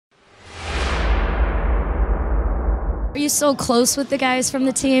you still close with the guys from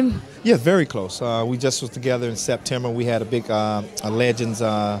the team? Yeah, very close. We just was together in September. We had a big a Legends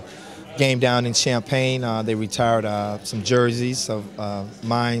game down in Champaign. They retired some jerseys of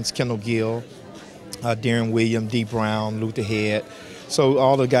mine, Kendall Gill, Darren Williams, D. Brown, Luther Head. So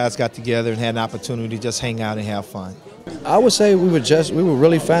all the guys got together and had an opportunity to just hang out and have fun. I would say we were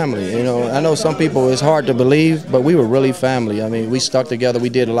really family. You know, I know some people it's hard to believe, but we were really family. I mean, we stuck together. We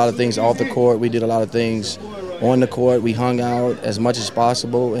did a lot of things off the court. We did a lot of things on the court. We hung out as much as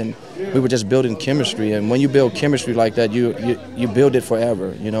possible, and we were just building chemistry. And when you build chemistry like that, you build it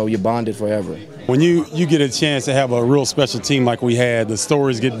forever. You know, you bond it forever. When you get a chance to have a real special team like we had, the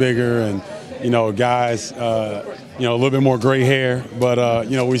stories get bigger, and you know, guys, you know, a little bit more gray hair, but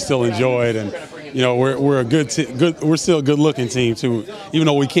you know, we still enjoy it, and you know, we're still a good-looking team too. Even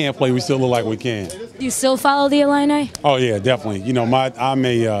though we can't play, we still look like we can. Do you still follow the Illini? Oh yeah, definitely. You know, I'm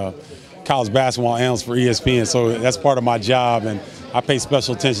a college basketball analyst for ESPN, so that's part of my job, and I pay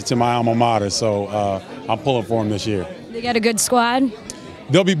special attention to my alma mater. So I'm pulling for them this year. They got a good squad.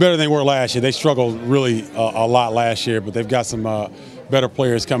 They'll be better than they were last year. They struggled really a lot last year, but they've got some better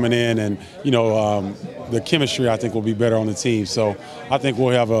players coming in, and you know, the chemistry I think will be better on the team. So I think we'll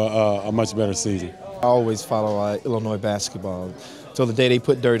have a much better season. I always follow Illinois basketball. Till the day they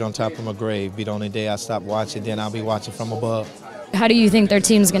put dirt on top of my grave. Be the only day I stop watching, then I'll be watching from above. How do you think their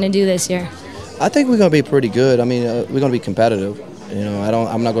team's going to do this year? I think we're going to be pretty good. I mean, we're going to be competitive. You know,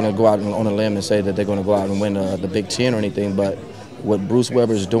 I'm not going to go out on a limb and say that they're going to go out and win the Big Ten or anything, but what Bruce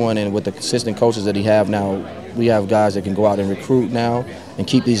Weber is doing and with the consistent coaches that he have now, we have guys that can go out and recruit now and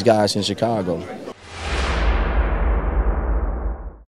keep these guys in Chicago.